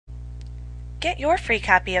Get your free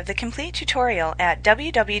copy of the complete tutorial at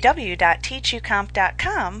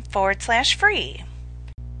www.teachucomp.com/free.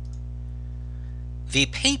 The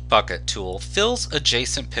Paint Bucket tool fills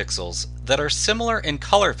adjacent pixels that are similar in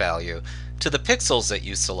color value to the pixels that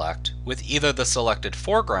you select with either the selected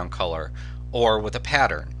foreground color or with a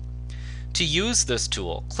pattern. To use this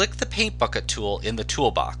tool, click the Paint Bucket tool in the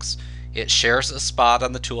toolbox. It shares a spot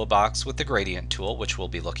on the toolbox with the Gradient tool, which we'll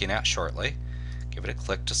be looking at shortly. Give it a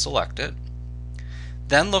click to select it.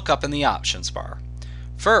 Then look up in the options bar.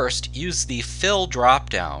 First, use the Fill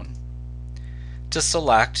drop-down to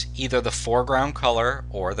select either the foreground color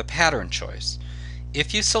or the pattern choice.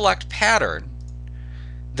 If you select Pattern,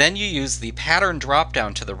 then you use the Pattern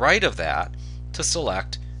drop-down to the right of that to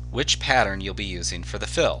select which pattern you'll be using for the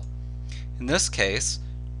fill. In this case,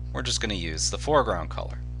 we're just going to use the foreground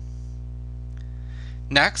color.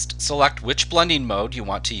 Next, select which blending mode you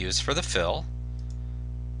want to use for the fill.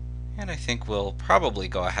 And I think we'll probably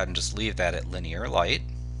go ahead and just leave that at linear light.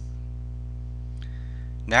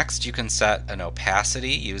 Next, you can set an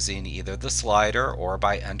opacity using either the slider or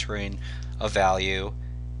by entering a value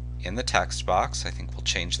in the text box. I think we'll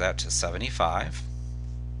change that to 75.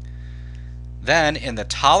 Then in the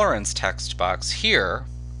tolerance text box here,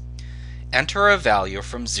 enter a value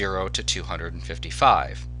from 0 to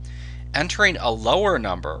 255. Entering a lower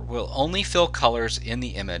number will only fill colors in the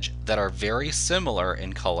image that are very similar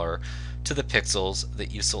in color to the pixels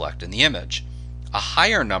that you select in the image. A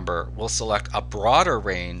higher number will select a broader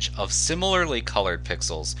range of similarly colored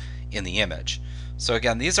pixels in the image. So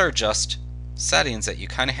again, these are just settings that you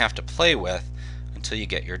kind of have to play with until you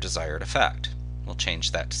get your desired effect. We'll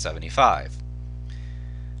change that to 75.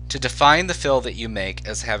 To define the fill that you make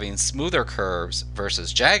as having smoother curves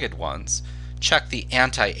versus jagged ones, check the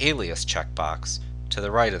Anti-Alias checkbox to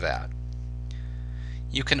the right of that.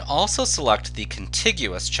 You can also select the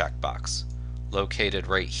Contiguous checkbox, located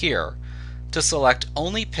right here, to select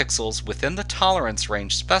only pixels within the tolerance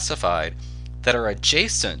range specified that are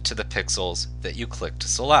adjacent to the pixels that you click to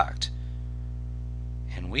select.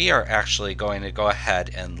 And we are actually going to go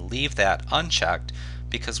ahead and leave that unchecked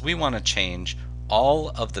because we want to change all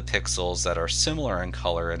of the pixels that are similar in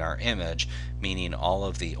color in our image, meaning all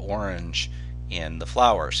of the orange in the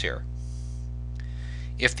flowers here.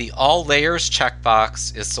 If the All Layers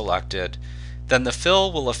checkbox is selected, then the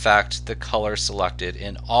fill will affect the color selected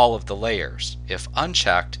in all of the layers. If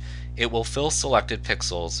unchecked, it will fill selected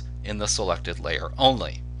pixels in the selected layer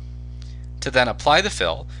only. To then apply the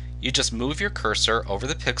fill, you just move your cursor over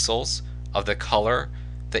the pixels of the color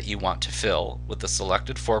that you want to fill with the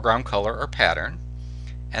selected foreground color or pattern,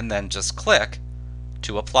 and then just click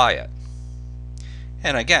to apply it.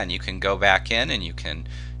 And again, you can go back in and you can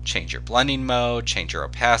change your blending mode, change your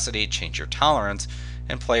opacity, change your tolerance,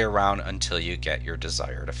 and play around until you get your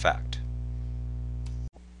desired effect.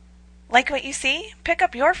 Like what you see? Pick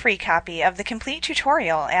up your free copy of the complete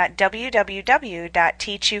tutorial at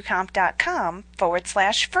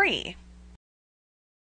www.teachucomp.com/free.